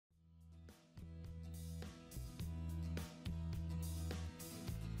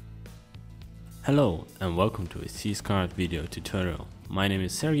Hello and welcome to a CSCard video tutorial. My name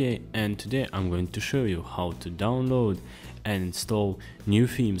is Sergey and today I'm going to show you how to download and install new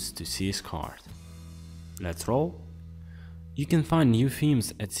themes to CSCard. Let's roll. You can find new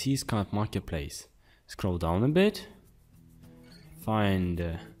themes at CSCard Marketplace. Scroll down a bit,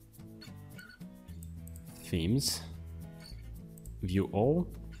 find themes, view all,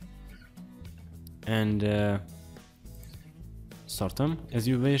 and sort them as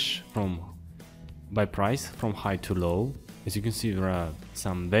you wish by price from high to low. As you can see, there are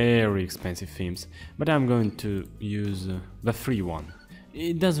some very expensive themes, but I'm going to use the free one.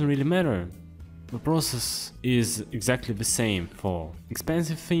 It doesn't really matter. The process is exactly the same for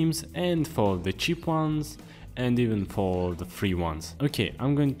expensive themes and for the cheap ones and even for the free ones. Okay,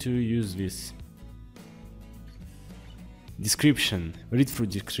 I'm going to use this description, read through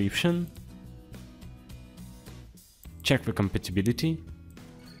description, check the compatibility.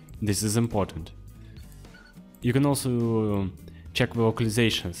 This is important. You can also check the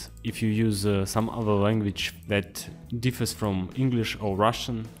localizations. If you use some other language that differs from English or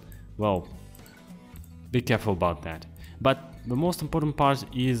Russian, well, be careful about that. But the most important part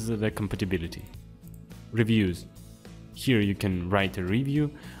is the compatibility. Reviews. Here you can write a review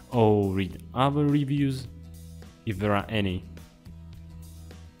or read other reviews if there are any.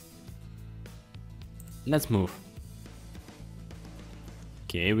 Let's move.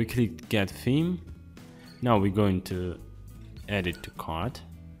 Okay, we clicked get theme. Now we're going to add it to cart.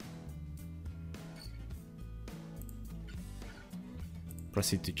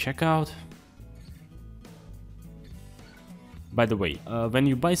 Proceed to checkout. By the way, when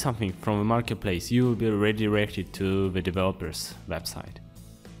you buy something from a marketplace, you will be redirected to the developer's website.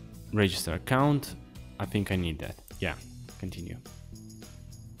 Register account. I think I need that. Yeah, continue.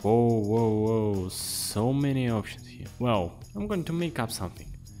 Whoa, so many options here. Well, I'm going to make up something.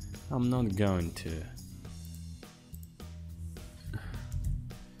 I'm not going to.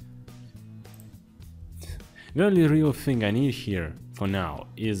 The only real thing I need here for now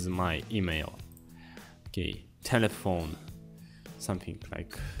is my email. Okay, telephone, something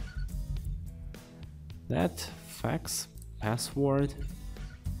like that, fax, password.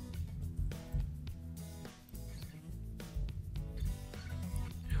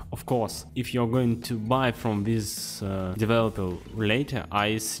 Of course, if you're going to buy from this developer later,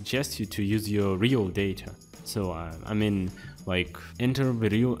 I suggest you to use your real data. So I mean, like, enter the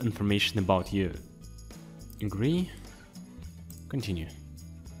real information about you. Agree, continue.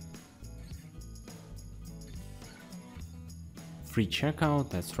 Free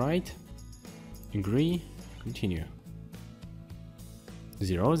checkout, that's right. Agree, continue.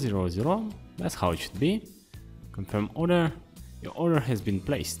 000, that's how it should be. Confirm order. Your order has been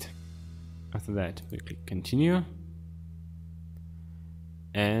placed. After that, we click continue.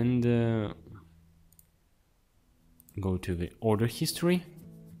 And go to the order history.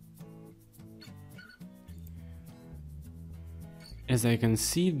 As I can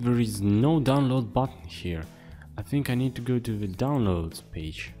see, there is no download button here. I think I need to go to the downloads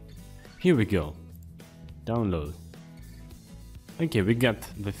page. Here we go. Download. Okay, we got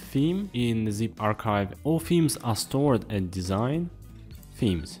the theme in the zip archive. All themes are stored at design,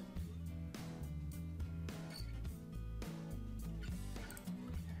 themes.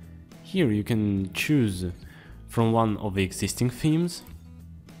 Here you can choose from one of the existing themes,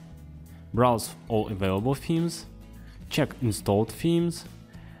 browse all available themes, check installed themes,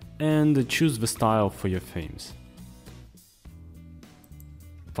 and choose the style for your themes.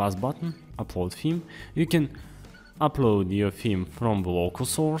 Fast button, upload theme. You can upload your theme from the local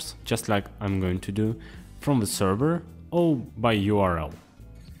source, just like I'm going to do, from the server, or by URL.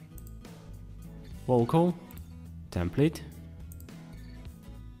 Local, template,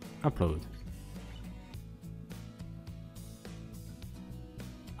 upload.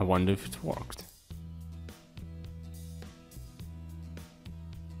 I wonder if it worked.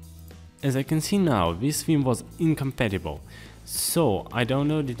 As I can see now, this theme was incompatible, so I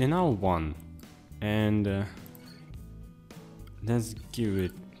downloaded another one, and let's give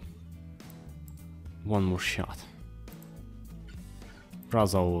it one more shot.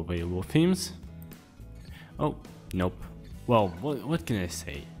 Browse all available themes. Oh, nope. Well, what can I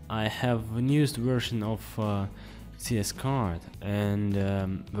say? I have a newest version of CSCard, and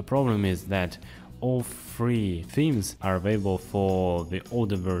the problem is that all free themes are available for the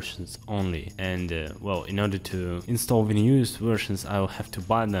older versions only, and well, in order to install the newest versions I'll have to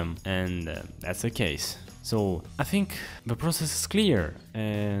buy them, and that's the case. So I think the process is clear,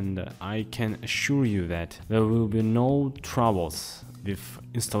 and I can assure you that there will be no troubles with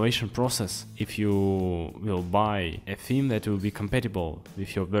installation process if you will buy a theme that will be compatible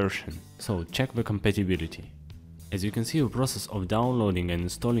with your version. So check the compatibility. As you can see, the process of downloading and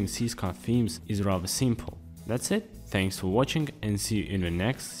installing CSCART themes is rather simple. That's it. Thanks for watching, and see you in the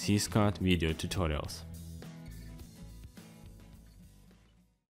next CSCART video tutorials.